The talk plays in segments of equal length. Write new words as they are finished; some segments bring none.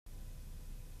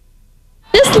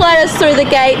let us through the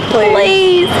gate,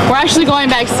 please? We're actually going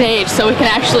backstage so we can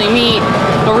actually meet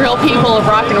the real people of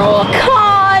rock and roll.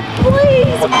 God,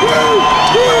 please.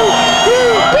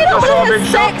 We don't want to have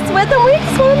sex with them. We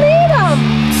just want to meet them.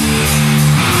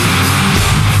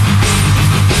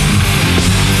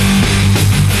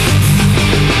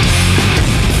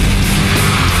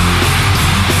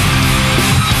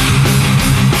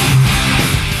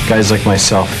 Guys like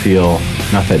myself feel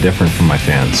not that different from my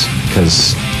fans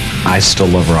because I still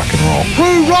love rock and roll.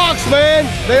 Crew rocks, man!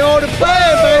 They are the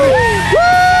band, baby!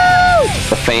 Woo!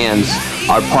 The fans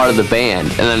are part of the band,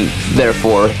 and then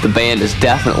therefore the band is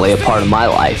definitely a part of my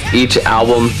life. Each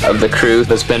album of the Crue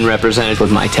has been represented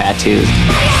with my tattoos.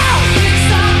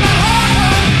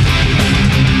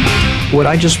 What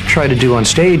I just try to do on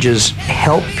stage is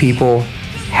help people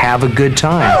have a good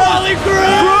time. Motley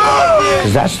Crue!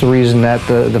 Because that's the reason that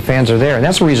the fans are there, and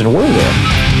that's the reason we're there.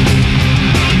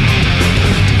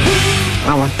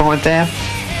 I was born deaf.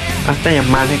 I think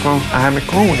I'm a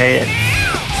cool head.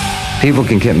 People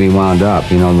can get me wound up,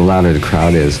 you know, the louder the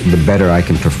crowd is, the better I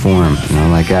can perform, you know,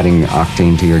 like adding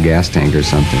octane to your gas tank or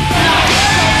something.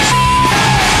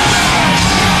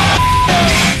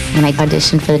 When I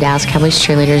auditioned for the Dallas Cowboys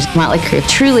cheerleaders, Motley Crue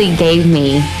truly gave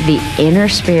me the inner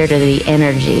spirit or the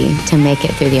energy to make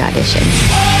it through the audition.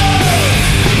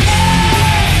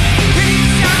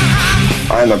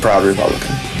 I'm a proud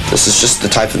Republican. This is just the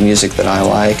type of music that I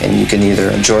like, and you can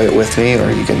either enjoy it with me or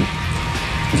you can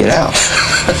get out.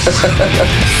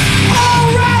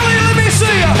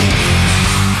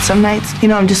 Some nights, you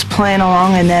know, I'm just playing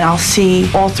along and then I'll see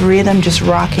all three of them just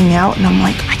rocking out and I'm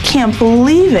like, I can't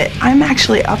believe it. I'm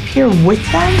actually up here with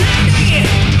them.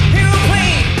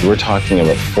 We're talking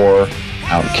about 4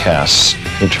 outcasts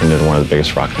who turned into one of the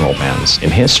biggest rock and roll bands in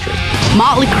history.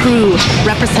 Motley Crue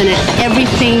represented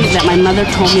everything that my mother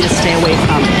told me to stay away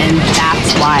from, and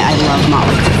that's why I love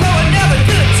Motley Crue.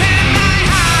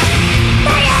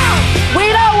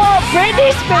 We don't want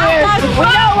Britney Spears. We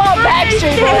don't want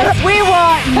Backstreet Boys. We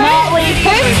want Motley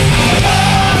Crue.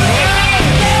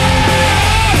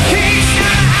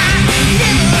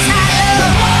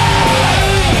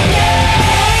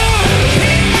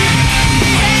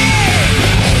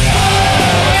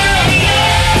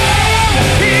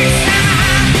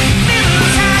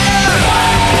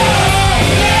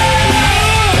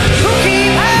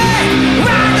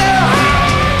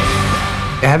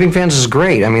 Having fans is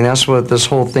great. I mean, that's what this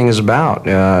whole thing is about.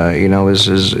 You know,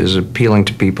 is appealing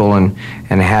to people and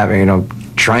having, you know,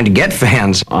 trying to get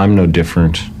fans. I'm no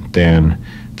different than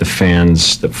the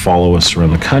fans that follow us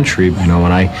around the country. You know,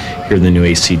 when I hear the new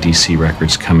AC/DC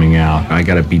records coming out, I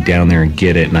got to be down there and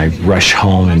get it, and I rush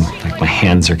home and like my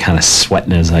hands are kind of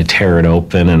sweating as I tear it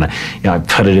open, and you know, I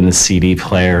put it in the CD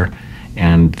player,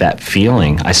 and that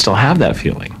feeling, I still have that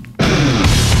feeling.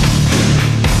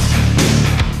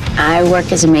 I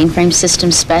work as a mainframe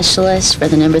systems specialist for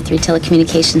the #3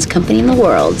 telecommunications company in the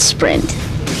world, Sprint.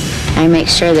 I make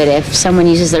sure that if someone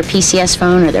uses their PCS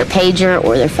phone or their pager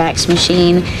or their fax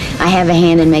machine, I have a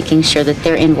hand in making sure that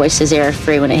their invoice is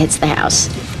error-free when it hits the house.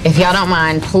 If y'all don't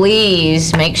mind,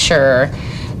 please make sure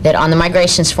that on the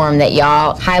migrations form that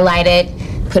y'all highlight it,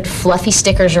 put fluffy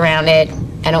stickers around it.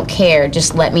 I don't care,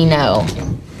 just let me know.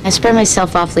 I spread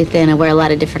myself awfully thin. I wear a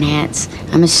lot of different hats.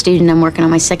 I'm a student. I'm working on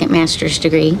my 2nd master's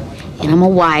degree. And I'm a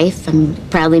wife. I'm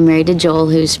proudly married to Joel,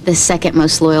 who's the 2nd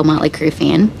most loyal Motley Crue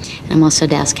fan. And I'm also a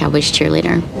Dallas Cowboys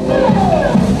cheerleader.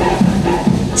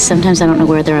 Sometimes I don't know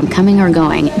whether I'm coming or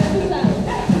going.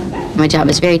 My job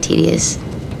is very tedious,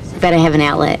 but I have an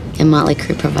outlet, and Motley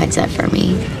Crue provides that for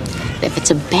me. If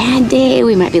it's a bad day,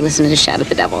 we might be listening to Shout at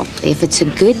the Devil. If it's a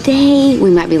good day,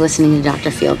 we might be listening to Dr.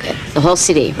 Feelgood. The whole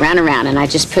CD, round and round, and I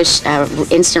just push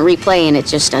instant replay, and it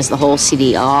just does the whole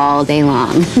CD all day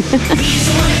long.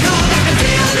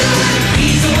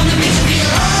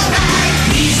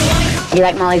 You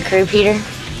like Motley Crue, Peter?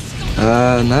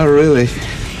 Not really.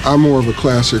 I'm more of a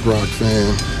classic rock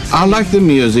fan. I like the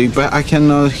music, but I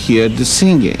cannot hear the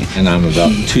singing. And I'm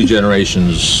about 2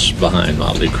 generations behind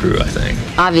Motley Crue, I think.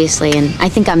 Obviously, and I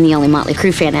think I'm the only Motley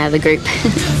Crue fan out of the group.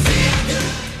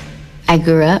 I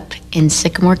grew up in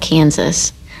Sycamore,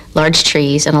 Kansas, large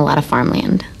trees and a lot of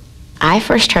farmland. I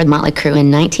first heard Motley Crue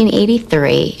in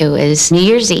 1983. It was New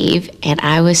Year's Eve, and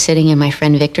I was sitting in my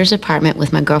friend Victor's apartment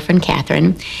with my girlfriend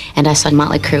Catherine, and I saw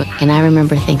Motley Crue, and I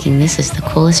remember thinking, this is the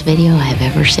coolest video I've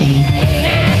ever seen.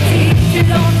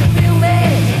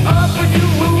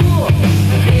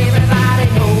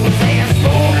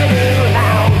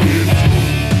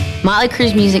 Motley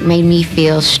Crue's music made me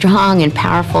feel strong and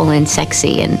powerful and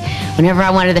sexy, and whenever I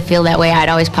wanted to feel that way, I'd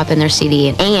always pop in their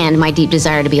CD, and my deep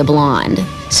desire to be a blonde.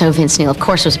 So Vince Neil, of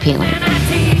course, was appealing.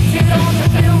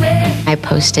 I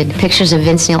posted pictures of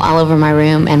Vince Neil all over my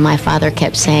room, and my father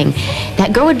kept saying,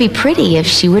 that girl would be pretty if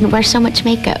she wouldn't wear so much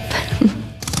makeup.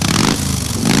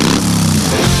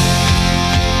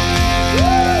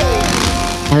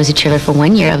 I was a cheerleader for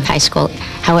 1 year of high school.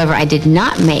 However, I did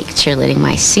not make cheerleading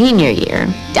my senior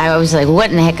year. I was like,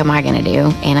 what in the heck am I going to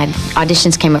do? And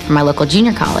auditions came up for my local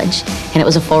junior college, and it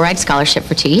was a full-ride scholarship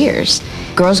for 2 years.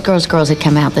 Girls, Girls, Girls had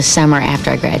come out the summer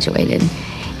after I graduated.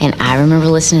 And I remember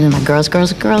listening to my Girls,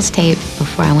 Girls, Girls tape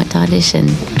before I went to audition.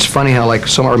 It's funny how like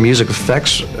some of our music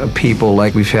affects people.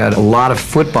 Like we've had a lot of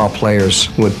football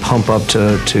players would pump up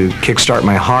to kickstart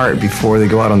my heart before they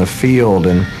go out on the field,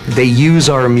 and they use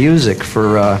our music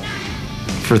for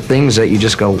things that you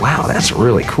just go, wow, that's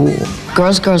really cool.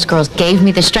 Girls, Girls, Girls gave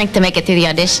me the strength to make it through the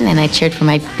audition, and I cheered for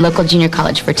my local junior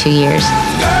college for 2 years.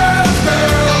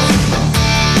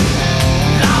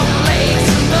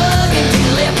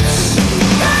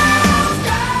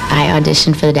 I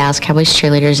auditioned for the Dallas Cowboys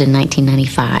cheerleaders in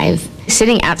 1995.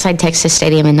 Sitting outside Texas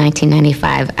Stadium in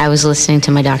 1995, I was listening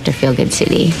to my Dr. Feelgood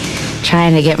CD,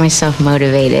 trying to get myself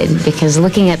motivated, because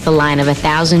looking at the line of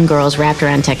 1,000 girls wrapped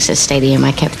around Texas Stadium,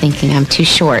 I kept thinking, I'm too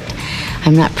short,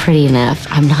 I'm not pretty enough,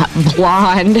 I'm not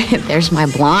blonde. There's my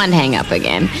blonde hang up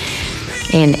again.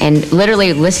 And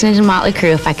literally listening to Motley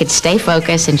Crue, if I could stay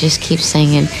focused and just keep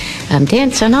singing,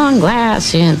 dancing on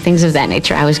glass, you know, things of that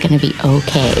nature, I was going to be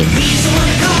okay.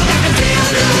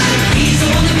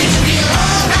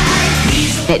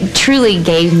 It truly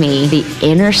gave me the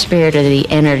inner spirit or the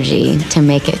energy to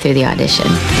make it through the audition.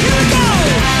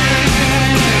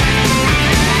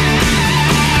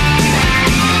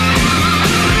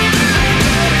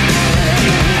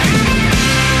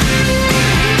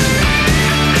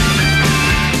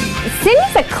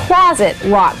 Cindy's a closet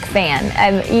rock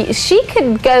fan. She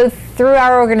could go through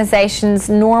our organization's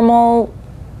normal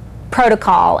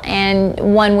protocol and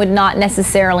one would not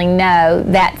necessarily know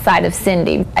that side of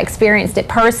Cindy. I experienced it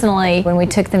personally when we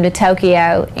took them to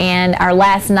Tokyo, and our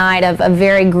last night of a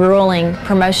very grueling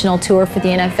promotional tour for the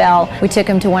NFL, we took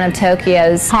them to one of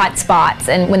Tokyo's hot spots,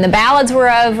 and when the ballads were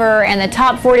over and the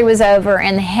top 40 was over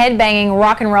and the headbanging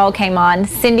rock and roll came on,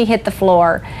 Cindy hit the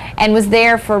floor and was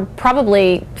there for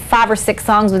probably 5 or 6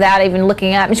 songs without even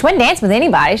looking up. And she wasn't dancing with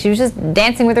anybody, she was just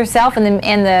dancing with herself and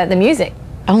the music.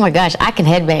 Oh my gosh, I can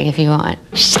headbang if you want.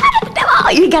 Shut up, no!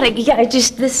 You gotta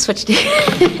just, this is what you do.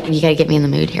 You gotta get me in the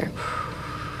mood here.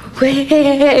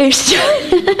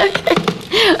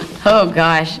 Oh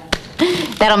gosh.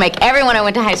 That'll make everyone I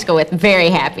went to high school with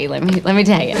very happy, let me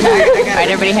tell you. All right,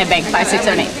 everybody headbang, 5, 6,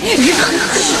 7,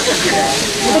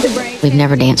 8. We've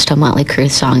never danced to a Motley Crue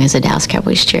song as a Dallas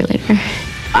Cowboys cheerleader.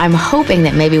 I'm hoping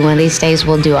that maybe one of these days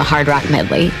we'll do a hard rock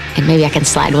medley, and maybe I can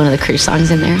slide one of the Crue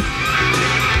songs in there.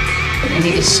 I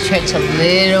need to stretch a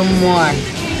little more.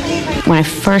 When I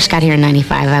first got here in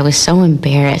 '95, I was so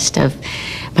embarrassed of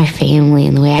my family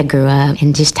and the way I grew up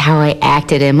and just how I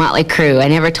acted in Motley Crue. I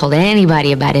never told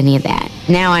anybody about any of that.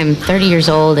 Now I'm 30 years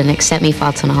old and accept me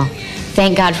faults and all.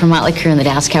 Thank God for Motley Crue and the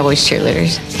Dallas Cowboys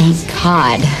cheerleaders. Thank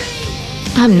God.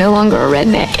 I'm no longer a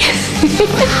redneck.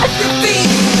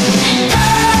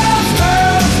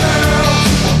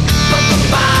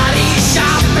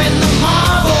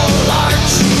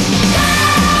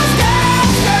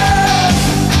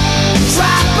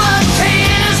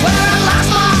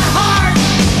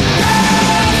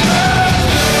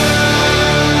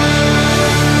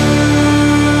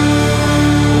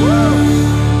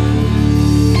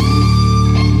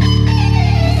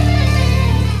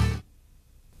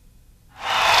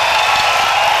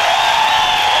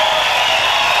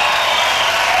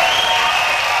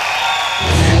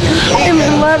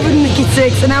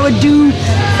 And I would do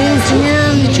things to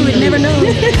him that you would never know.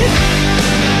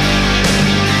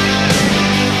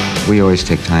 We always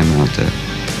take time out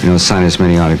to, sign as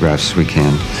many autographs as we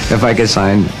can. If I could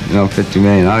sign, 50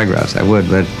 million autographs, I would,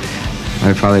 but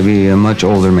I'd probably be a much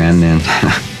older man then.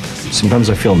 Sometimes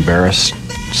I feel embarrassed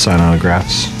to sign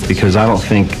autographs because I don't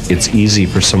think it's easy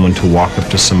for someone to walk up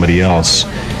to somebody else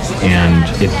and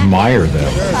admire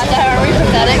them. Are we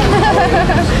pathetic?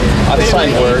 I've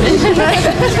signed words.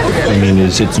 I mean,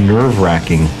 it's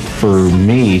nerve-wracking for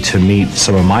me to meet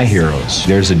some of my heroes.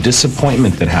 There's a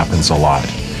disappointment that happens a lot,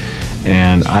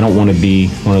 and I don't want to be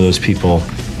one of those people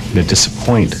that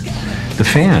disappoint the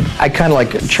fan. I kind of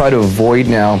like try to avoid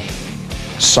now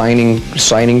signing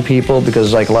people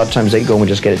because like a lot of times they go and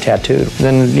just get it tattooed.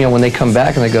 And then when they come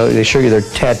back and they show you their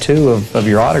tattoo of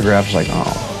your autograph, it's like,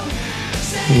 oh.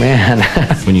 Man.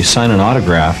 When you sign an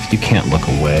autograph, you can't look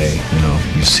away.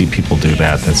 You see people do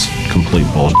that. That's complete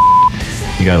bullshit.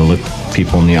 You got to look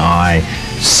people in the eye,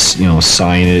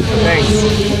 sign it,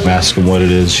 ask them what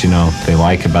it is, they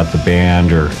like about the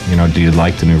band, or, do you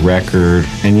like the new record?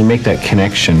 And you make that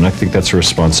connection, and I think that's a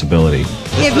responsibility.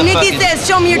 If Nikki says,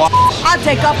 show me your I'll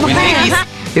take off my pants.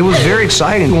 It was very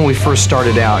exciting when we first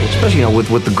started out, especially,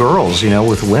 with the girls,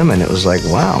 with women. It was like,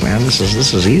 wow, man, this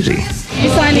is easy. You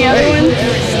signed the other one?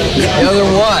 The other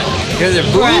what? The other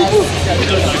boob?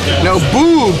 No,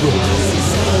 boob.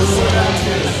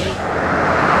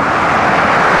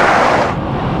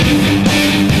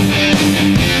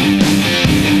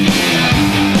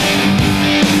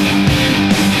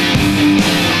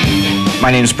 My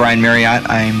name is Brian Marriott.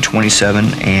 I'm 27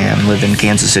 and live in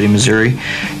Kansas City, Missouri,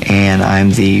 and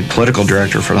I'm the political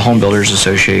director for the Home Builders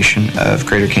Association of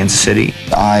Greater Kansas City.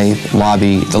 I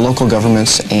lobby the local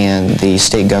governments and the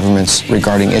state governments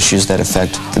regarding issues that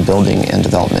affect the building and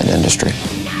development industry.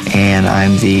 And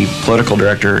I'm the political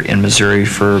director in Missouri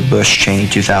for Bush Cheney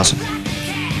 2000.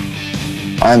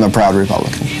 I'm a proud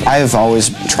Republican. I have always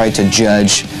tried to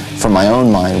judge from my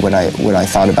own mind what I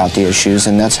thought about the issues,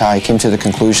 and that's how I came to the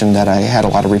conclusion that I had a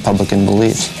lot of Republican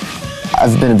beliefs.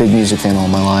 I've been a big music fan all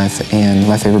my life, and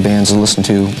my favorite bands to listen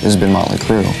to has been Motley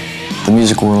Crue. The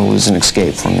music world is an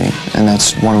escape for me, and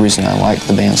that's one reason I like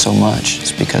the band so much.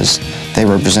 It's because they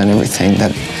represent everything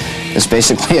that is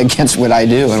basically against what I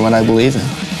do and what I believe in.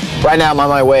 Right now I'm on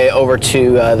my way over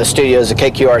to the studios at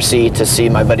KQRC to see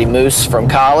my buddy Moose from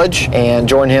college and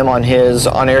join him on his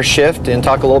on-air shift and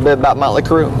talk a little bit about Motley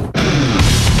Crue.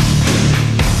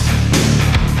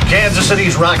 Kansas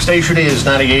City's rock station is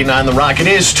 98.9 The Rock. It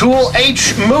is Tool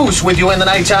H. Moose with you in the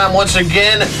nighttime once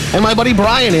again. And my buddy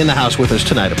Brian in the house with us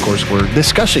tonight. Of course, we're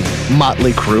discussing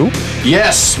Motley Crue.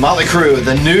 Yes, Motley Crue,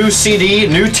 the new CD,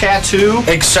 new tattoo.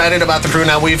 Excited about the crew.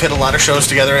 Now, we've hit a lot of shows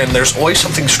together, and there's always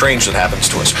something strange that happens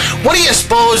to us. What do you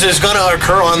suppose is going to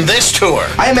occur on this tour?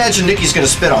 I imagine Nicky's going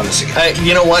to spit on us again.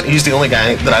 You know what? He's the only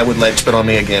guy that I would let spit on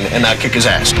me again and not kick his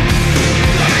ass.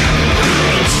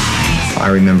 I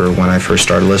remember when I first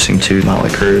started listening to Motley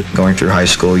Crue, going through high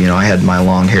school, I had my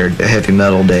long-haired heavy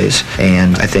metal days,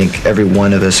 and I think every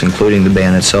one of us, including the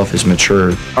band itself, is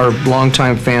mature. Our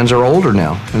longtime fans are older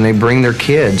now, and they bring their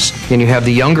kids, and you have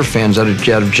the younger fans that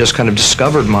have just kind of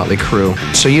discovered Motley Crue.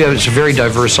 So it's a very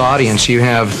diverse audience. You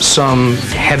have some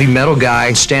heavy metal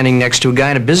guy standing next to a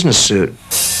guy in a business suit.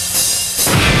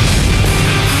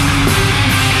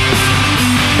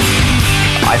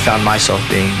 I found myself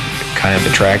being kind of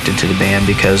attracted to the band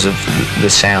because of the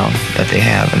sound that they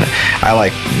have, and I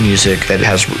like music that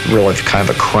has really kind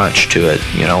of a crunch to it,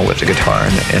 with the guitar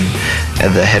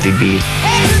and the heavy beat.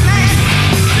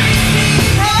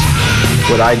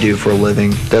 What I do for a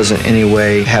living doesn't in any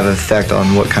way have an effect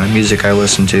on what kind of music I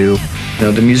listen to.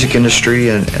 The music industry,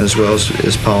 and as well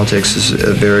as politics, is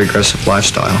a very aggressive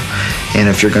lifestyle. And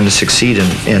if you're going to succeed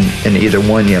in either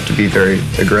one, you have to be very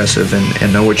aggressive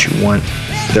and know what you want.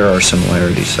 There are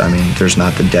similarities. There's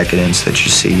not the decadence that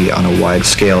you see on a wide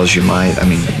scale as you might.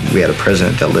 We had a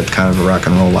president that lived kind of a rock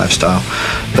and roll lifestyle,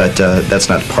 but that's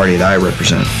not the party that I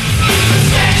represent.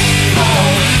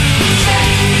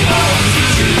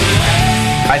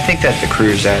 I think that the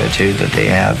Crue's attitude that they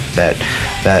have, that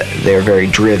they're very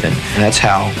driven, and that's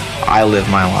how I live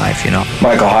my life,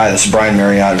 Michael, hi, this is Brian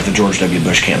Marriott with the George W.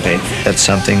 Bush campaign. That's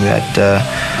something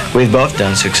that we've both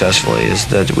done successfully, is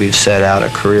that we've set out a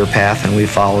career path and we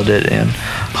followed it, and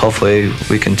hopefully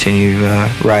we continue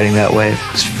riding that wave.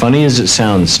 As funny as it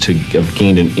sounds to have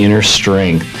gained an inner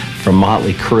strength from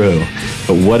Motley Crue,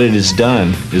 but what it has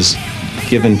done is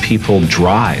given people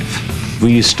drive.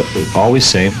 We used to always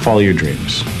say, follow your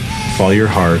dreams, follow your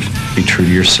heart, be true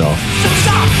to yourself.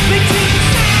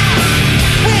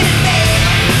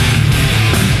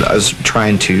 I was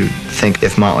trying to think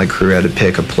if Motley Crue had to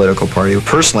pick a political party.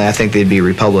 Personally, I think they'd be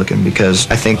Republican, because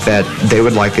I think that they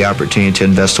would like the opportunity to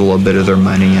invest a little bit of their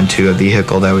money into a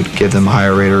vehicle that would give them a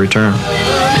higher rate of return.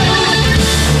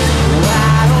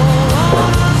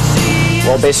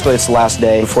 Well, basically it's the last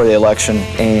day before the election,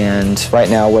 and right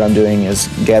now what I'm doing is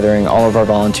gathering all of our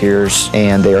volunteers,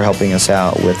 and they are helping us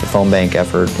out with the phone bank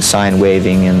effort, sign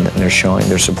waving, and they're showing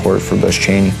their support for Bush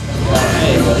Cheney.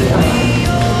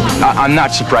 I'm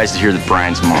not surprised to hear that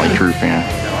Brian's a Motley Crue fan.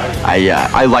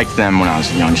 I liked them when I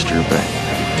was a youngster, but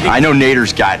I know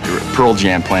Nader's got Pearl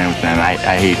Jam playing with them.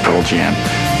 I hate Pearl Jam.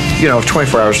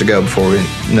 24 hours to go before we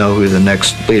know who the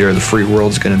next leader of the free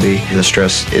world is going to be. The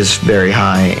stress is very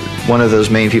high. One of those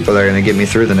main people that are going to get me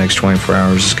through the next 24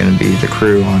 hours is going to be the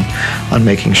crew on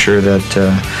making sure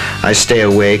that I stay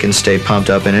awake and stay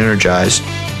pumped up and energized.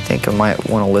 I think I might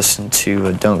want to listen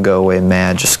to Don't Go Away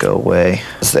Mad, Just Go Away.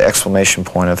 It's the exclamation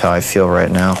point of how I feel right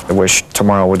now. I wish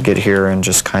tomorrow would get here and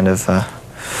just kind of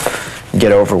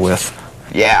get over with.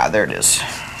 Yeah, there it is.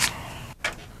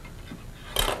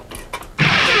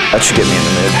 That should get me in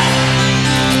the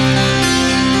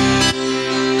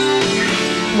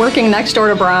mood. Working next door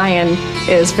to Brian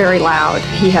is very loud.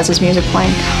 He has his music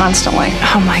playing constantly.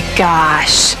 Oh my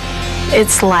gosh.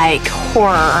 It's like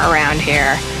horror around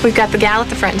here. We've got the gal at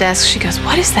the front desk. She goes,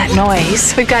 "What is that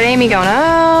noise?" We've got Amy going,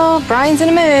 "Oh, Brian's in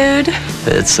a mood."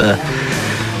 It's a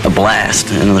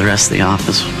blast in the rest of the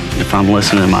office if I'm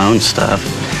listening to my own stuff.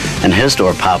 And his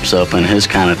door pops open, his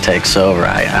kind of takes over.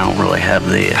 I don't really have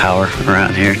the power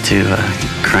around here to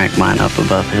crank mine up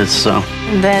above his, so.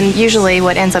 Then usually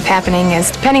what ends up happening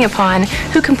is, depending upon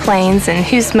who complains and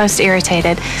who's most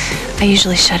irritated, I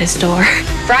usually shut his door.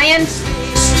 Brian?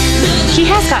 He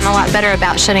has gotten a lot better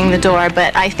about shutting the door,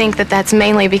 but I think that that's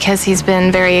mainly because he's been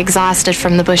very exhausted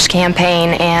from the Bush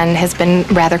campaign and has been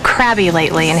rather crabby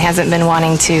lately and hasn't been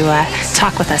wanting to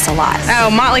talk with us a lot. Oh,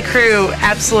 Motley Crue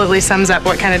absolutely sums up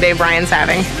what kind of day Brian's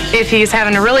having. If he's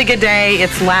having a really good day,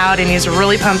 it's loud and he's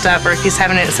really pumped up, or if he's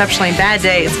having an exceptionally bad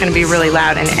day, it's going to be really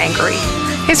loud and angry.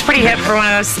 He's pretty hip for one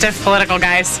of those stiff political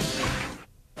guys.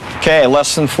 Okay,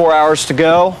 less than 4 hours to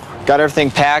go. Got everything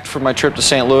packed for my trip to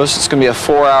St. Louis. It's going to be a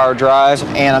 4-hour drive,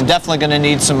 and I'm definitely going to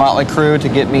need some Motley Crue to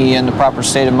get me in the proper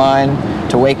state of mind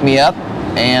to wake me up,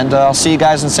 and I'll see you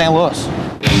guys in St. Louis.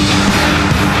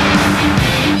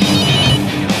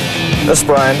 This is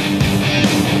Brian.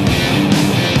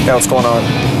 Yeah, what's going on?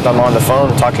 I'm on the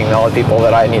phone talking to all the people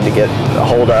that I need to get a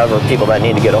hold of, or people that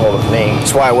need to get a hold of me.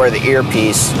 That's why I wear the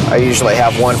earpiece. I usually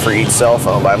have one for each cell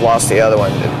phone, but I've lost the other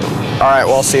one. All right,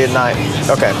 well, I'll see you at night.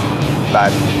 Okay,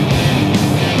 bye.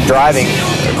 Driving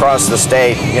across the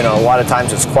state, you know, a lot of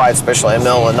times it's quiet, especially in the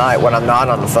middle of the night when I'm not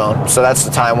on the phone. So that's the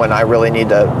time when I really need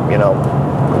to, you know,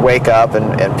 wake up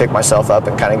and pick myself up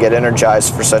and kind of get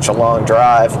energized for such a long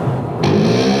drive.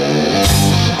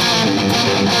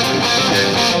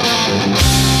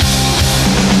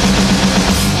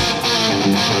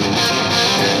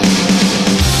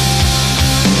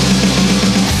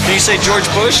 Can you say George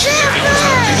Bush?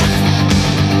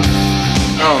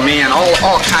 Oh man,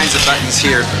 all kinds of buttons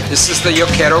here. This is the Yo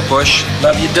Quiero Bush.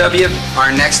 WW,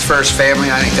 our next first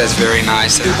family. I think that's very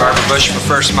nice. Barbara Bush for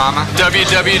first mama.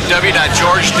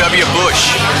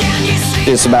 www.georgewbush.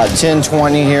 It's about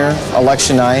 10:20 here,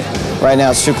 election night. Right now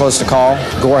it's too close to call.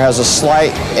 Gore has a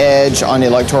slight edge on the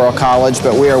Electoral College,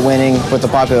 but we are winning with the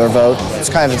popular vote. It's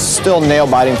kind of still a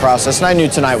nail-biting process, and I knew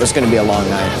tonight was going to be a long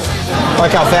night. I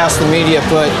like how fast the media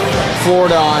put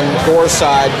Florida on Gore's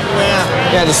side.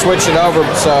 You had to switch it over,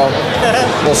 so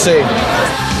we'll see.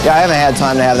 Yeah, I haven't had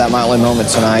time to have that Motley moment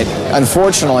tonight.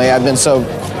 Unfortunately, I've been so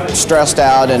stressed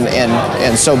out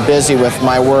and so busy with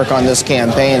my work on this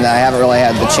campaign that I haven't really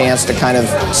had the chance to kind of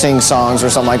sing songs or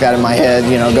something like that in my head,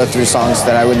 you know, go through songs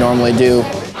that I would normally do.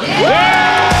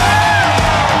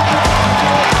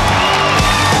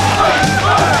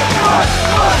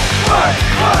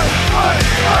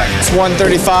 It's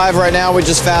 1:35 right now. We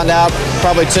just found out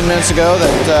probably 10 minutes ago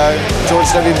that George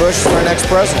W. Bush is our next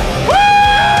president.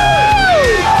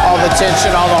 All the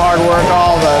tension, all the hard work,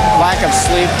 all the lack of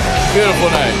sleep.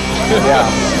 Beautiful night. Yeah,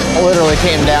 I literally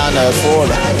came down to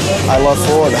Florida. I love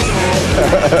Florida.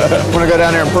 I'm going to go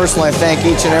down there and personally thank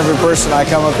each and every person I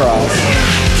come across.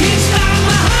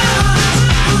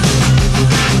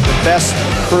 The best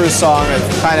Crue song is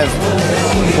kind of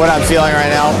what I'm feeling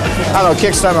right now. I don't know,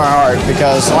 Kickstart My Heart,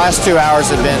 because the last 2 hours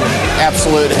have been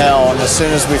absolute hell, and as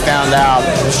soon as we found out,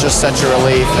 it was just such a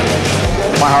relief, and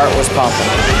my heart was pumping.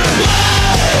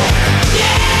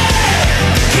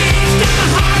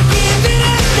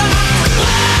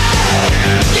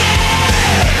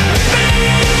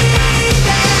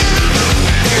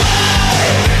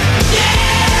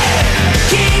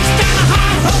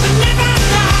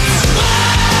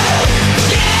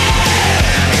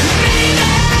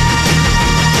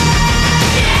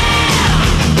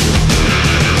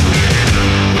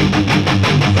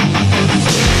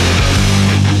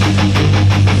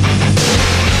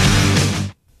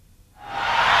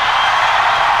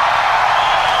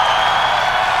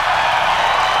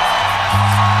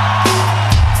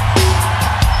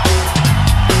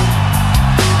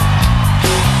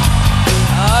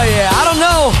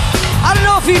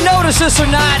 This or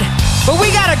not, but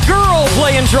we got a girl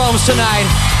playing drums tonight.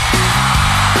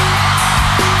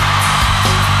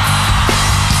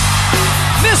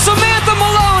 Miss Samantha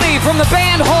Maloney from the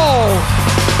band Hole.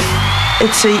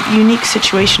 It's a unique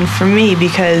situation for me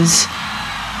because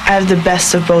I have the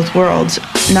best of both worlds.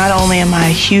 Not only am I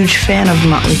a huge fan of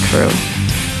Motley Crue,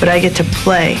 but I get to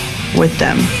play with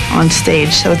them on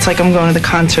stage. So it's like I'm going to the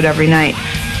concert every night.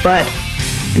 But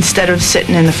instead of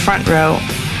sitting in the front row,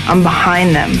 I'm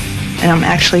behind them and I'm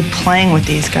actually playing with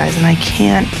these guys, and I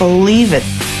can't believe it.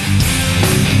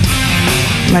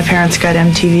 My parents got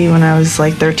MTV when I was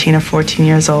like 13 or 14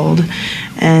 years old,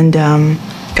 and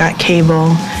got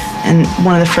cable, and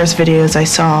one of the first videos I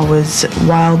saw was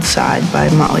Wild Side by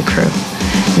Motley Crue.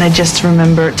 And I just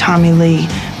remember Tommy Lee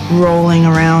rolling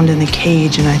around in the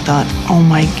cage, and I thought, oh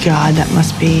my God, that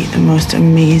must be the most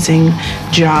amazing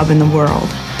job in the world.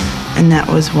 And that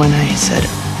was when I said,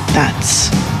 that's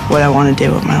what I want to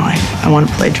do with my life. I want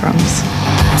to play drums.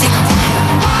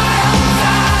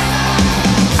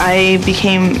 I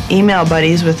became email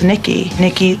buddies with Nikki.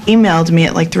 Nikki emailed me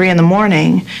at like 3 in the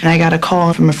morning, and I got a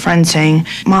call from a friend saying,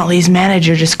 Motley's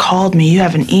manager just called me. You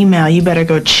have an email. You better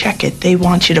go check it. They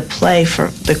want you to play for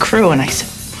the Crue. And I said,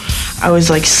 I was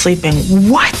like sleeping.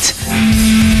 What? Are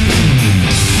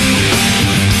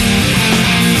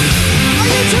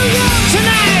you too young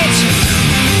tonight?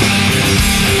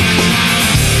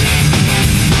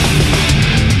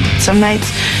 Some nights,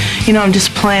 you know, I'm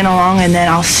just playing along, and then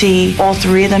I'll see all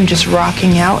 3 of them just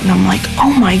rocking out, and I'm like,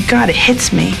 oh my God, it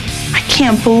hits me. I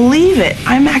can't believe it.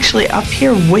 I'm actually up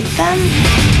here with them.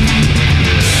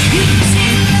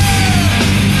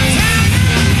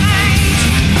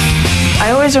 I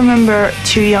always remember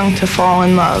Too Young to Fall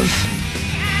in Love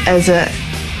as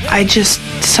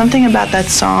something about that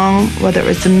song, whether it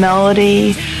was the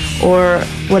melody or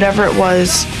whatever it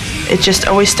was, it just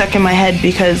always stuck in my head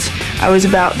because I was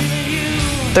about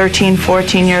 13,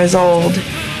 14 years old,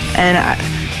 and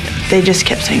they just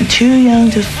kept saying, too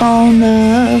young to fall in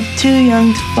love, too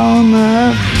young to fall in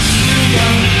love.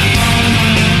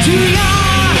 Too young.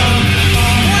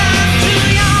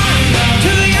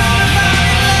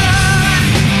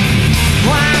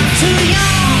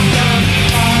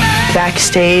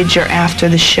 Backstage or after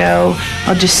the show,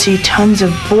 I'll just see tons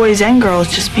of boys and girls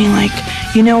just being like,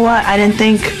 you know what, I didn't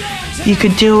think you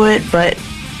could do it, but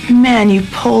man, you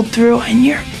pulled through and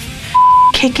you're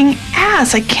kicking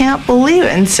ass. I can't believe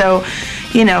it. And so,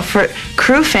 you know, for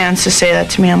Crue fans to say that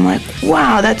to me, I'm like,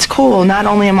 wow, that's cool. Not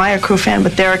only am I a Crue fan,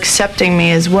 but they're accepting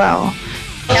me as well.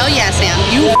 Hell yeah, Sam.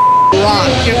 You rock.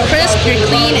 You're crisp, you're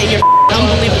clean, and you're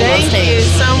unbelievable on stage. Thank you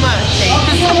so much.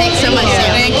 Thanks so much,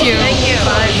 Sam. Thank you. Thank you.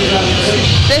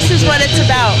 This is what it's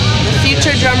about. The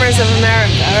future drummers of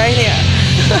America, right here.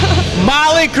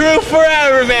 Motley Crue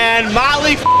forever, man.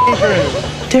 Motley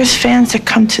Crue. There's fans that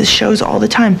come to shows all the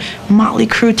time. Motley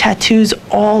Crue tattoos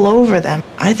all over them.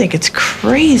 I think it's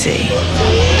crazy.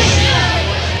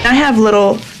 I have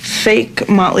little fake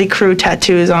Motley Crue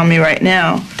tattoos on me right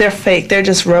now. They're fake, they're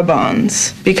just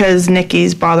rub-ons because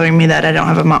Nikki's bothering me that I don't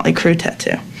have a Motley Crue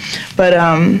tattoo. But,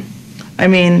 I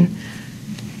mean,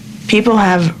 people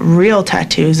have real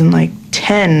tattoos and like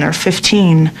 10 or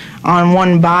 15 on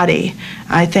one body.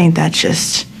 I think that's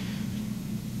just,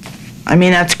 I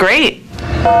mean, that's great.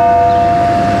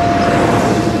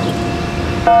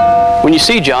 When you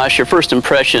see Josh, your first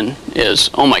impression is,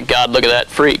 oh my God, look at that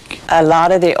freak. A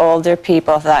lot of the older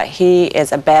people thought he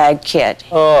is a bad kid.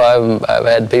 Oh, I've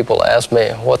had people ask me,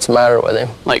 what's the matter with him?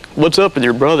 Like, what's up with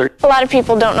your brother? A lot of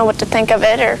people don't know what to think of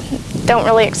it or don't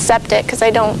really accept it because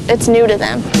it's new to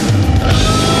them.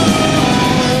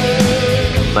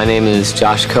 My name is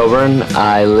Josh Coburn.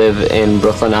 I live in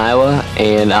Brooklyn, Iowa,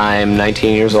 and I'm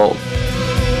 19 years old.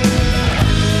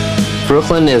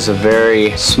 Brooklyn is a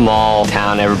very small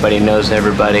town. Everybody knows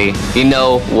everybody. You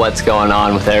know what's going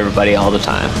on with everybody all the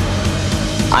time.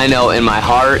 I know in my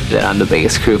heart that I'm the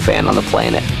biggest Crue fan on the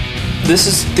planet. This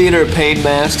is Theater of Pain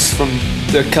masks from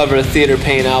their cover of Theater of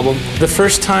Pain album. The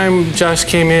first time Josh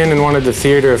came in and wanted the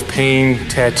Theater of Pain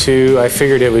tattoo, I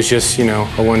figured it was just, you know,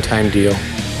 a one-time deal.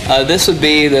 This would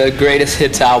be the Greatest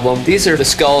Hits album. These are the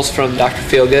skulls from Dr.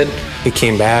 Feelgood. He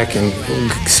came back and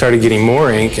started getting more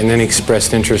ink, and then he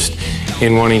expressed interest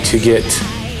in wanting to get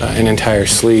an entire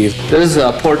sleeve. This is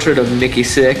a portrait of Nikki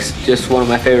Sixx, just one of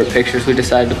my favorite pictures we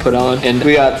decided to put on. And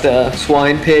we got the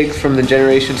swine pig from the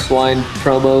Generation Swine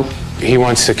promo. He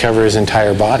wants to cover his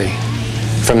entire body,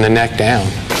 from the neck down.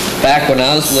 Back when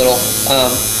I was little,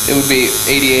 it would be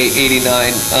 88,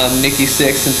 89, Nikki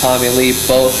Sixx and Tommy Lee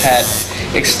both had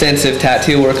extensive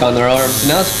tattoo work on their arms. And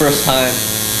that was the first time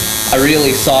I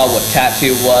really saw what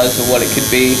tattoo was and what it could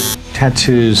be.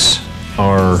 Tattoos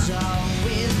are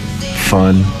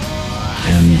fun,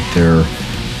 and they're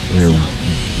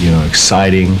you know,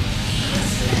 exciting,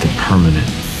 but they're permanent.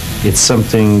 It's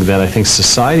something that I think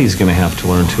society's going to have to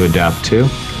learn to adapt to,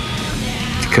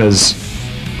 because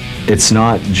it's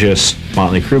not just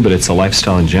Motley Crue, but it's a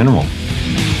lifestyle in general.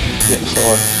 Yeah,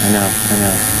 sure. I know.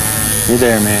 You're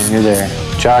there, man. You're there.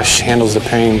 Josh handles the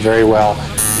pain very well.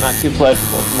 Not too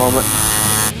pleasurable at the moment.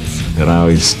 And I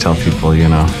always tell people, you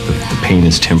know, the pain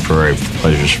is temporary, but the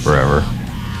pleasure's forever.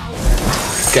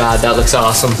 God, that looks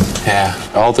awesome. Yeah,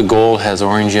 all the gold has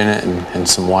orange in it and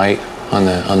some white on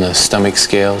the stomach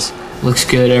scales. Looks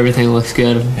good, everything looks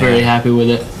good. I'm very happy with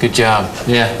it. Good job.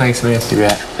 Yeah, thanks, man. You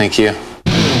bet. Thank you.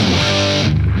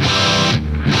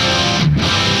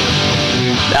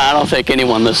 I don't think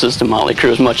anyone listens to Motley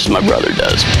Crue as much as my brother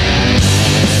does.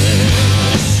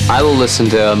 I will listen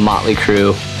to Motley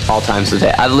Crue all times of the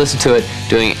day. I've listened to it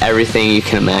doing everything you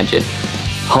can imagine.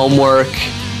 Homework,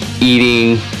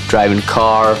 eating, driving a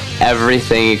car,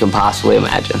 everything you can possibly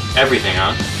imagine. Everything,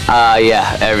 huh?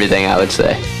 Yeah, everything, I would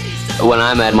say. When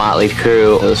I met Motley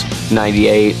Crue, it was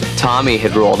 98. Tommy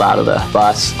had rolled out of the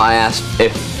bus. I asked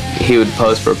if he would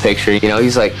pose for a picture. You know,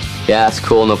 he's like, yeah, that's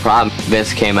cool, no problem.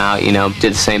 Vince came out, you know,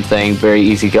 did the same thing, very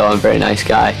easygoing, very nice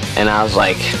guy. And I was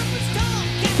like,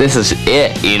 this is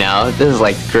it, you know? This is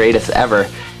like the greatest ever.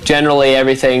 Generally,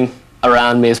 everything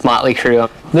around me is Motley Crue.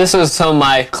 This is some of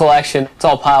my collection. It's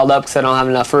all piled up because I don't have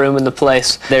enough room in the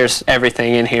place. There's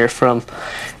everything in here from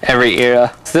every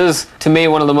era. This is, to me,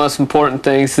 one of the most important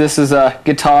things. This is a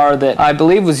guitar that I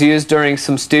believe was used during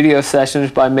some studio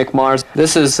sessions by Mick Mars.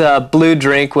 This is a blue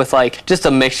drink with like just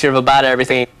a mixture of about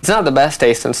everything. It's not the best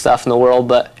tasting stuff in the world,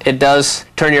 but it does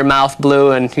turn your mouth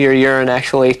blue and your urine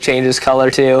actually changes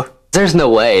color too. There's no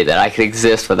way that I could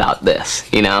exist without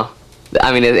this, you know?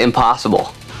 I mean, it's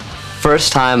impossible.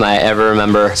 First time I ever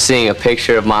remember seeing a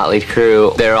picture of Motley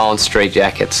Crue, they're all in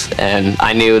straitjackets, and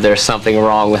I knew there's something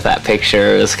wrong with that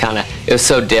picture. It was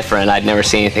so different. I'd never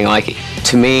seen anything like it.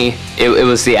 To me, it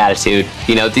was the attitude.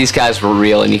 You know, these guys were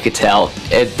real, and you could tell.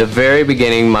 At the very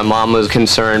beginning, my mom was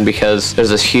concerned because there's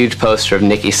this huge poster of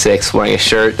Nikki Sixx wearing a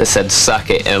shirt that said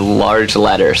 "Suck It" in large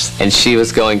letters, and she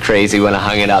was going crazy when I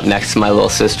hung it up next to my little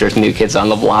sister's New Kids on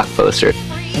the Block poster.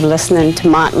 Listening to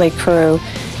Motley Crue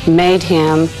made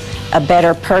him a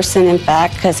better person, in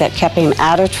fact, because it kept him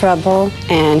out of trouble,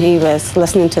 and he was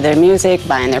listening to their music,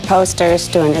 buying their posters,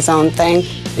 doing his own thing.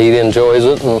 He enjoys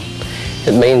it, and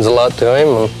it means a lot to him,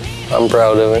 and I'm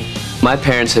proud of him. My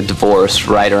parents had divorced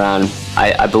right around,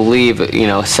 I believe, you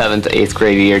know, 7th, 8th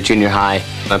grade year, junior high.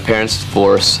 My parents'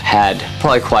 divorce had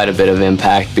probably quite a bit of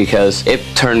impact because it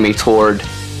turned me toward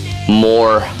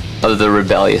more of the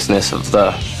rebelliousness of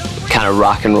the kind of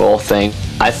rock and roll thing.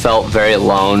 I felt very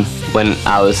alone when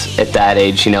I was at that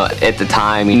age. You know, at the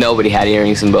time, nobody had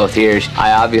earrings in both ears.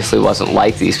 I obviously wasn't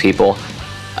like these people.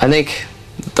 I think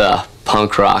the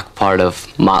punk rock part of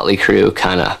Motley Crue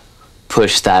kind of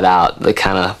pushed that out. The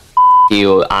kind of,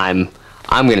 you, I'm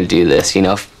gonna do this, you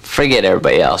know, forget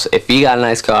everybody else. If you got a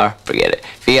nice car, forget it.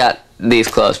 If you got these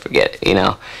clothes, forget it, you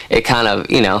know. It kind of,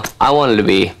 you know, I wanted to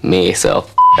be me, so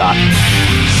off.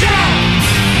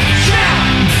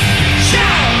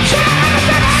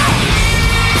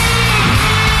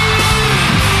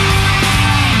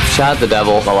 Shout at the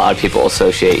Devil, a lot of people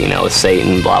associate, you know, with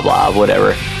Satan, blah, blah,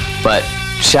 whatever. But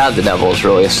Shout at the Devil is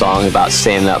really a song about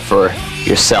standing up for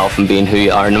yourself and being who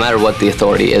you are, no matter what the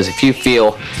authority is. If you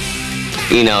feel,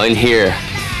 you know, in here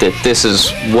that this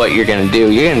is what you're going to do,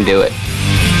 you're going to do it.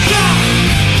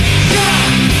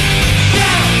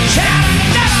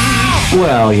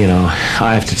 Well, you know,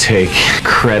 I have to take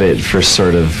credit for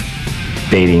sort of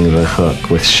baiting the hook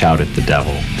with Shout at the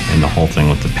Devil and the whole thing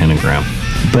with the pentagram.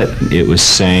 But it was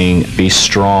saying, be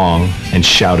strong and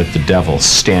shout at the devil.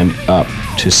 Stand up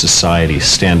to society.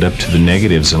 Stand up to the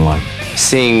negatives in life.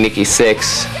 Seeing Nikki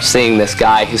Sixx, seeing this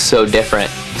guy who's so different,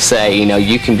 say, you know,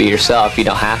 you can be yourself. You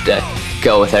don't have to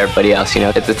go with everybody else. You know,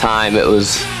 at the time, it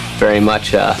was very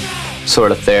much a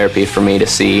sort of therapy for me to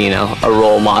see, you know, a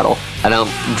role model. I don't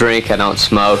drink, I don't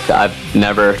smoke. I've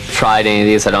never tried any of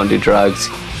these. I don't do drugs.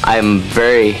 I'm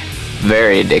very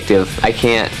addictive. I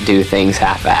can't do things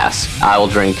half-assed. I will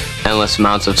drink endless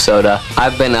amounts of soda.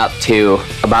 I've been up to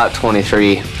about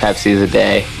 23 Pepsis a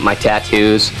day. My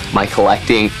tattoos, my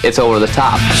collecting, it's over the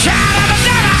top.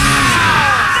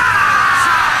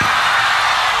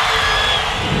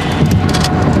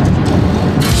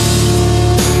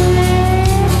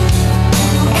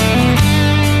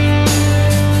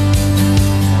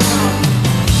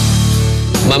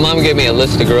 My mom gave me a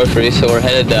list of groceries, so we're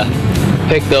headed to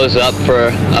pick those up for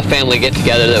a family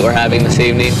get-together that we're having this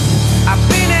evening.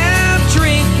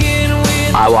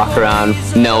 I walk around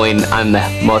knowing I'm the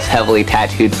most heavily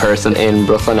tattooed person in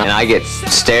Brooklyn, and I get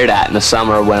stared at in the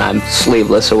summer when I'm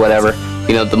sleeveless or whatever.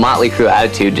 You know, the Motley Crue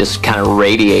attitude just kind of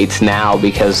radiates now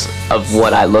because of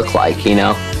what I look like, you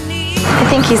know. I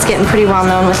think he's getting pretty well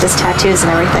known with his tattoos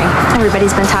and everything.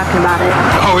 Everybody's been talking about it.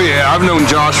 Oh yeah, I've known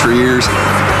Josh for years.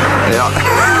 Yeah.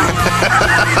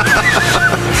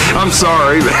 I'm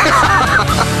sorry.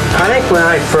 I think when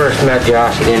I first met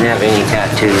Josh, he didn't have any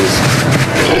tattoos.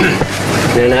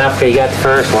 Then after he got the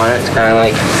first one, it's kind of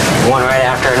like one right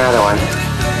after another one.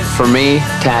 For me,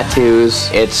 tattoos,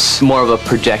 it's more of a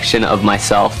projection of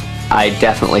myself. I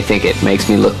definitely think it makes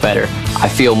me look better. I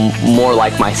feel more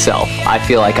like myself. I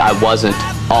feel like I wasn't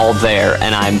all there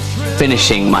and I'm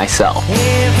finishing myself.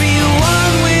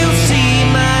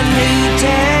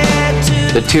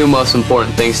 The two most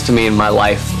important things to me in my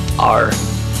life are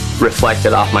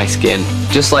reflected off my skin.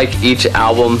 Just like each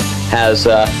album has,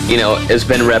 has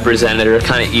been represented, or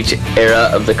kind of each era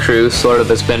of the crew sort of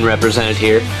has been represented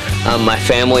here. My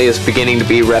family is beginning to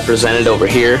be represented over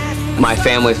here. My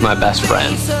family's my best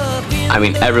friend. I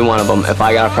mean, every one of them. If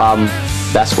I got a problem,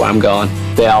 that's where I'm going.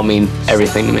 They all mean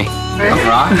everything to me. I'm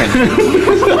rocking.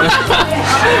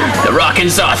 The rockin'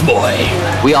 sauce boy.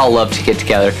 We all love to get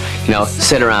together,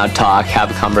 sit around, talk, have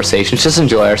a conversation, just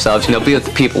enjoy ourselves, be with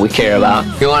the people we care about.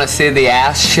 You want to see the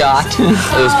ass shot?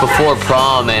 It was before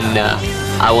prom and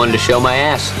I wanted to show my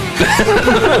ass.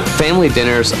 Family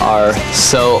dinners are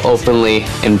so openly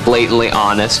and blatantly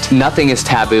honest. Nothing is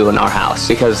taboo in our house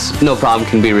because no problem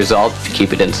can be resolved if you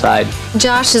keep it inside.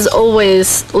 Josh is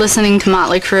always listening to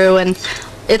Motley Crue, and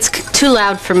it's too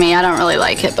loud for me. I don't really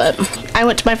like it, but I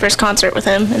went to my first concert with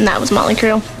him, and that was Motley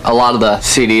Crue. A lot of the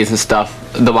CDs and stuff,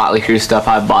 the Motley Crue stuff,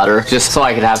 I bought her just so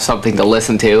I could have something to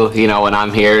listen to, when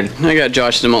I'm here. I got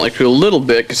Josh to Motley Crue a little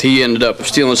bit because he ended up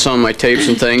stealing some of my tapes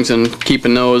and things and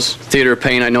keeping those. Theater of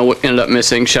Pain, I know, ended up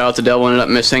missing. Shout Out the Devil ended up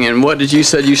missing. And what did you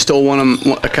said you stole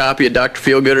a copy of Dr.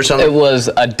 Feelgood or something? It was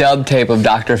a dub tape of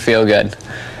Dr. Feelgood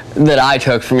that I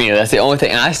took from you. That's the only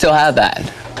thing, and I still have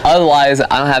that. Otherwise,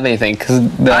 I don't have anything.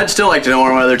 I'd still like to know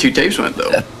where my other two tapes went,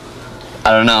 though.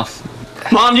 I don't know.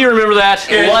 Mom, do you remember that?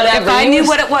 Whatever. If I knew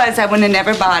what it was, I would have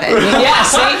never bought it. Yeah,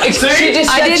 see? She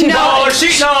just said I didn't know.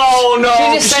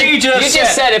 You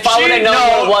just said if I would have known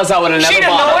what it was, I would have never bought it. She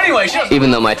didn't know anyway.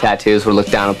 Even though my tattoos were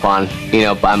looked down upon,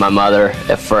 by my mother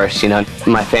at first,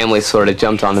 my family sort of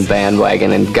jumped on the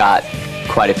bandwagon and got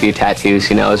quite a few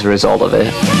tattoos, as a result of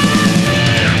it.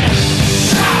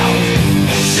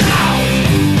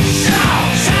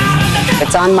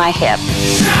 It's on my hip.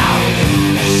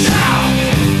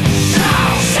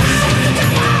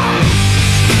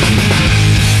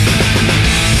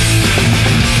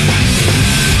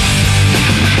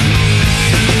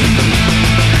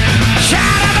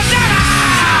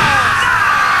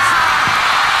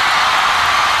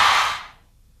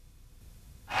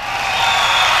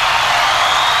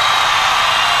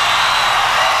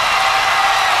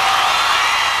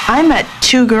 I met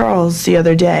two girls the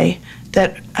other day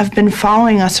that have been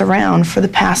following us around for the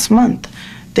past month.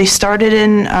 They started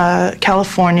in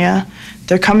California.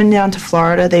 They're coming down to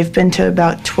Florida. They've been to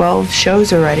about 12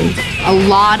 shows already. a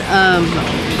lot of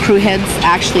crew heads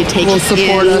actually take us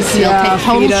support in. us, They'll yeah, take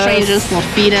total feed us. strangers, will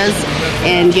feed us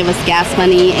and give us gas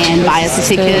money and buy us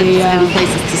tickets and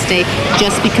places to stay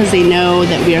just because they know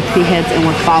that we are crew heads and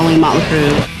we're following Motley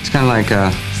Crue. It's kind of like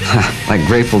like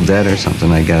Grateful Dead or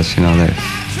something, I guess.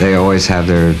 They always have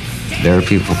their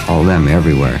people follow them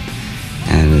everywhere,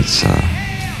 and it's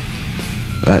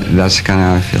that's kind of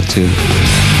how I feel too.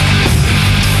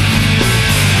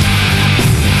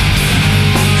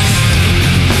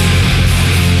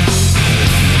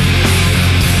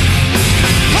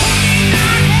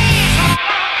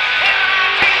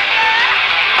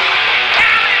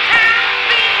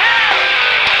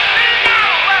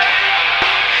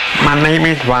 My name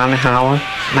is Ronnie Howard.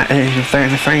 My age is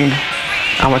 33.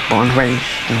 I was born and raised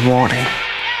in Warden.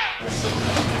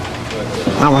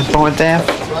 I was born deaf.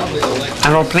 I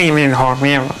don't believe in hard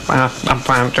meal. I'm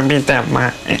proud to be deaf.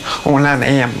 All I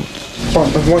am. But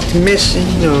what's missing?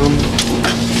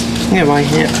 Yeah, right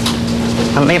here.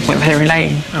 I live with hearing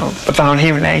aid. Without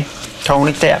hearing aid,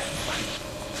 totally deaf.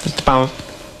 Just about.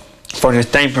 For the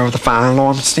statement of the fire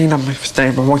alarm, seen them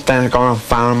statement what they're going to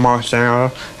fire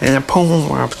marshal in a pool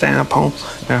or upstairs in a pool.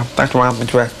 Yeah, that's why I'm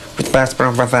dressed with best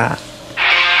friend with that.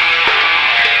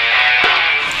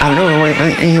 I don't know what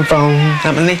the info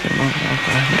I'm listening.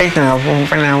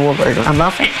 I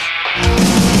love it.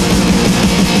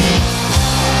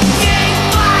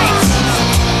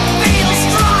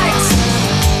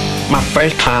 My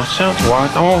first concert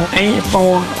was on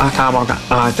April. I thought about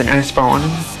the Expo.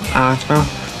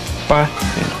 But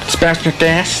special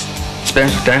guest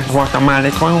was the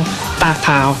Motley Crue. That's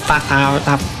how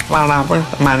while I was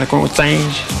the Motley Crue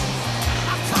stage.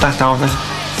 That's how the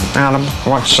album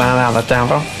was Shout Out the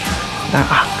Devil.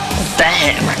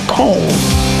 Damn, cool.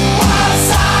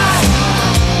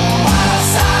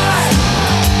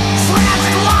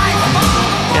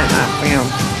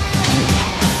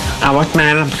 I was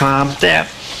mad because I'm deaf.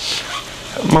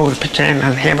 most pretend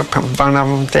and have fun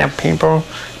of deaf people.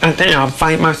 I think I'll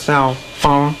fight myself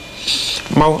for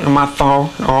most of my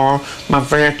faults or my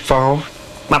first fault.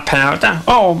 My parents,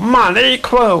 oh, Motley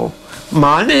Crue.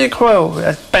 Motley Crue,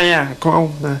 it's bad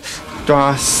Crue.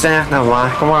 The sad of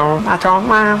life. Well, I told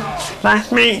Mom,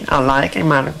 that's me. I like it,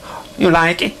 Mom. You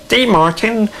like it? D.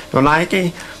 Martin, you like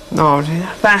it? No,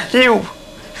 that's you.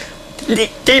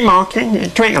 D. Martin, you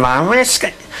drink a lot of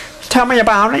whiskey. Tell me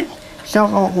about it. So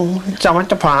what's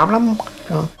the problem?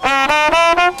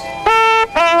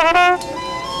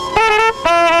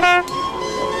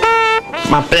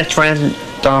 My best friend,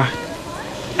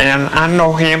 and I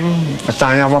know him since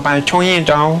I was about 2 years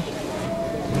old.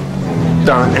 And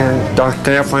the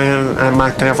girlfriend and my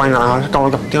girlfriend are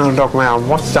going to look around.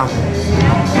 What's up?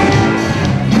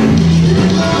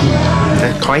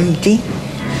 They're crazy.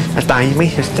 It's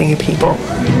interesting people.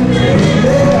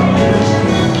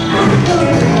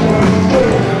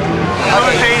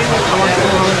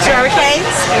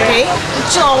 Hurricanes, okay?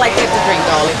 What you all like to drink,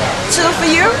 darling? Two for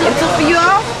you and two for you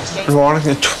all? Water,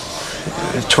 the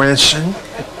tuition,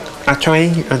 a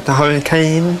train, the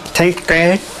hurricane, take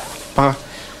good, but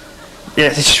yeah,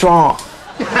 it's strong.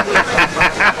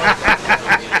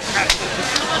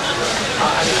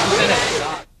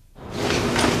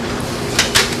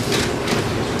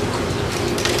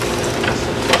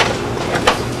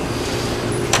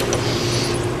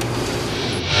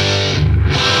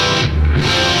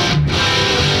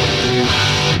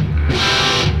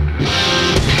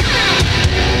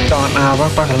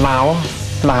 Bắt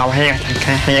lão hè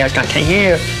cả cái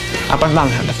here bắt đầu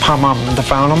là palm on the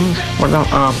phone bắt đầu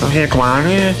the here quá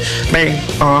nữa bay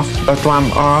off the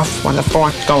drum off when the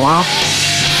fourth go off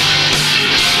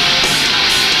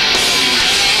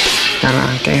là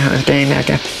cái này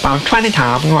cái about 20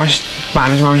 times was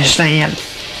bạn going to say it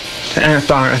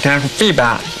toàn là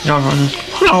feedback no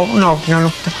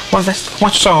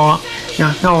what's so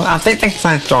no I think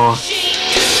that's so.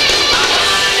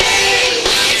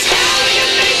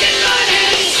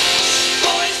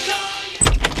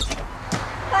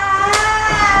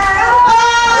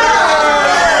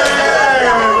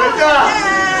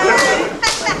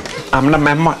 I'm the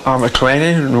member of a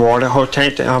training water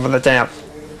hotel of the deaf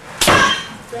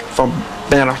for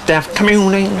better deaf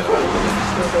community.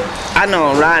 I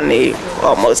know Rodney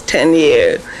almost 10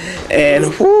 years, and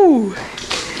whoo,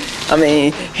 I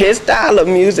mean, his style of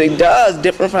music does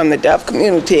differ from the deaf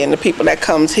community and the people that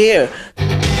comes here.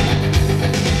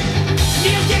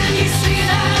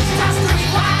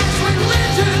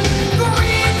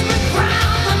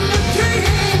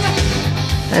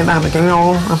 And I'm like,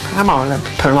 I'm on the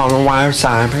put on the wild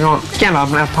side, get up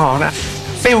that part,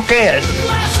 feel good.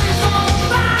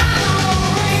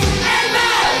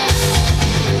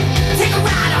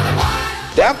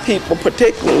 Deaf people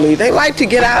particularly, they like to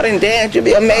get out and dance. You'll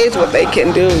be amazed what they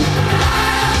can do.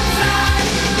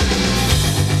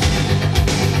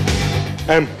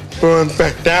 I'm going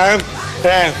back down,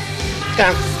 down.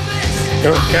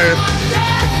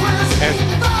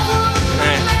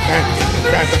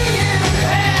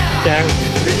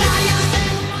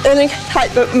 Any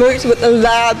type of moves with a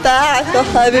loud bass or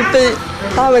heavy beat,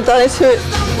 I haven't done it to it.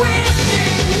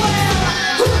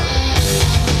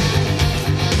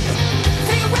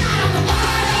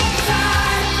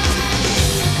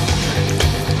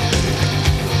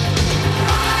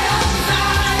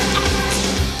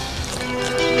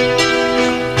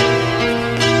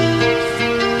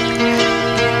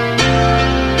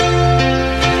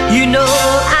 You know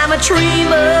I'm a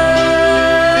dreamer,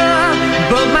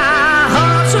 but my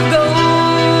heart's of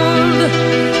gold.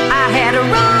 I had to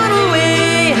run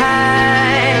away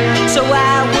high, so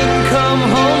I wouldn't come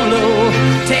home low.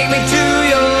 Take me to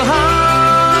your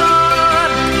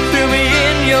heart, fill me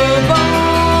in your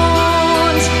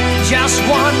bones. Just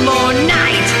one more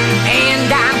night,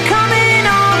 and I'm coming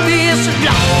on this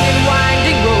long and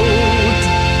winding road.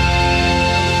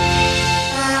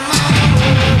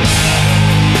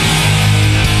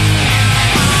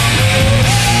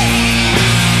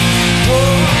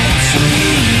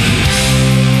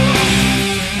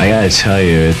 I gotta tell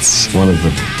you, it's one of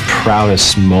the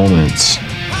proudest moments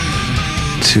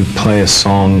to play a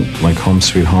song like Home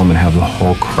Sweet Home and have the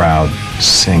whole crowd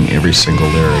sing every single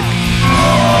lyric.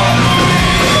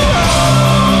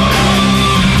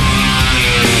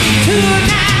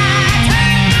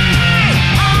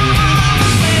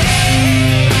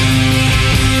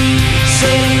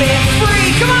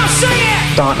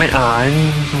 Start my eye,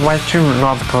 way too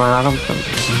love the crowd.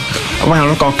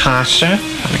 Well, go closer,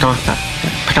 because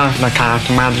the car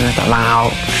imagine it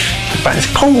loud, but it's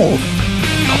cool.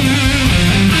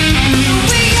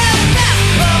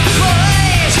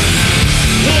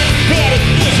 Betty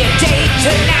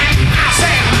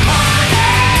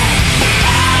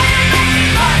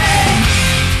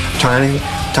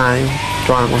tiny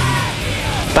drama.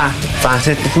 But if I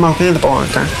said smoking in the bar,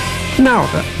 no,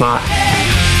 that's not.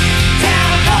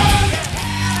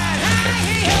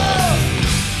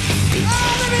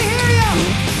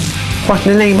 What's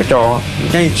the name of the door?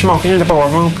 They smoking in the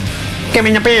boardroom. Give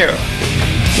me the beer.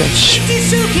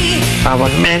 I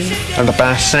was men of the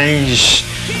backstage.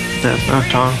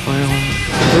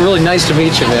 Really nice to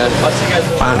meet you, man.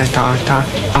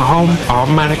 A home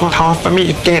automatic talk for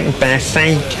me getting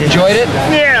backstage. Enjoyed it?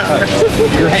 Yeah.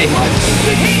 Great.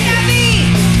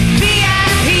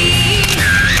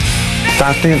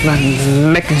 Dr.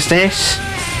 making sense.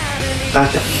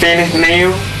 Dr. finish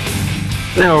now.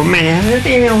 No, man, I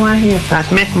didn't want to hear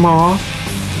that much more.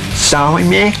 Sorry,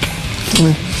 Mick.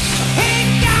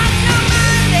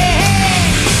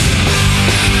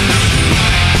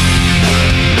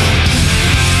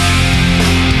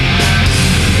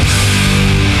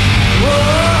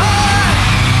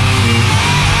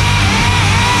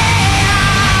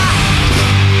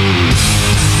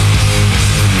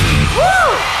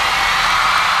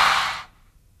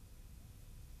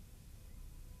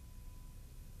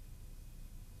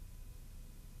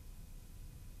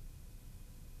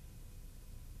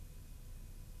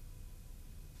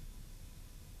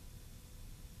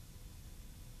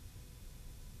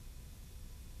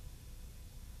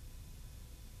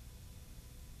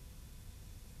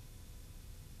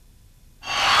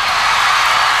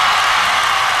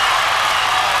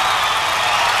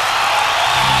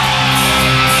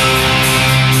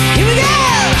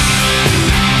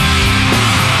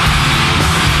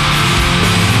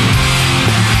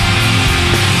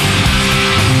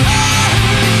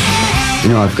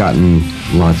 You know, I've gotten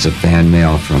lots of fan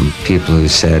mail from people who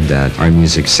said that our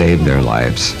music saved their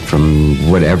lives from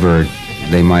whatever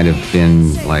they might have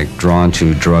been like drawn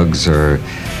to, drugs or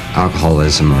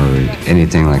alcoholism or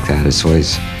anything like that. It's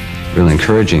always really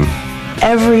encouraging.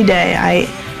 Every day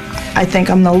I think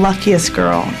I'm the luckiest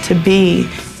girl to be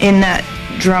in that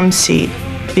drum seat,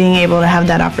 being able to have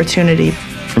that opportunity.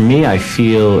 For me, I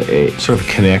feel a sort of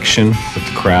connection with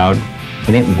the crowd,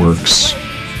 and it works.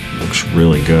 It looks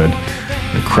really good.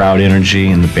 The crowd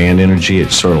energy and the band energy,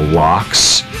 it sort of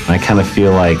locks. I kind of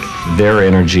feel like their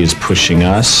energy is pushing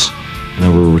us, and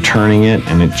then we're returning it,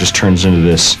 and it just turns into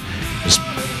this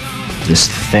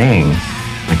thing.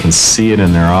 I can see it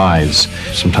in their eyes.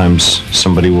 Sometimes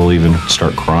somebody will even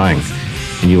start crying,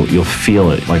 and you'll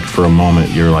feel it. Like for a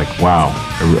moment, you're like, wow,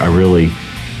 I really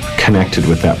connected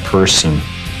with that person.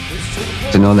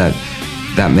 To know that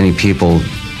that many people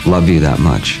love you that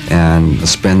much and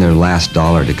spend their last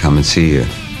dollar to come and see you,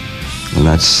 and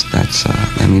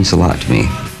that means a lot to me.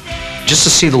 Just to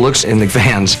see the looks in the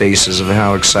fans' faces of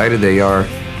how excited they are,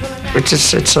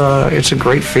 it's a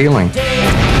great feeling.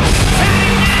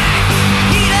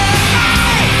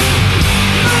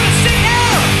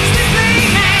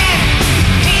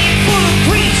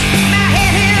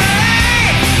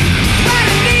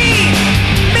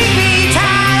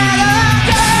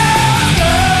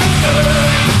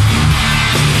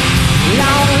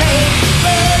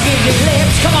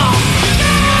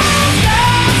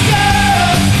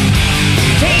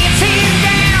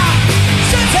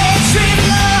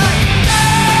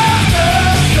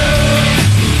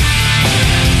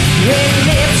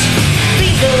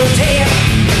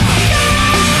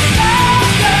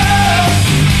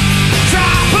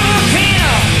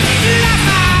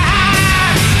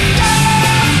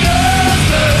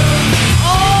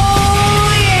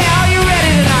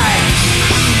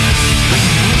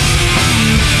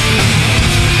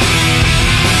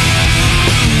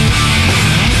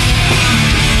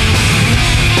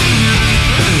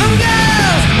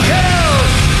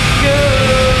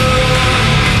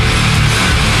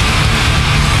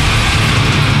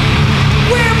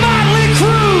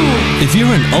 If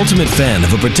you're an ultimate fan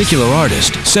of a particular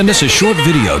artist, send us a short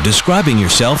video describing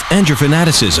yourself and your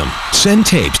fanaticism. Send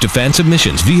tapes to Fan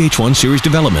Submissions, VH1 Series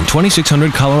Development,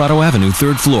 2600 Colorado Avenue,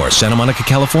 3rd floor, Santa Monica,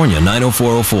 California,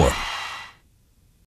 90404.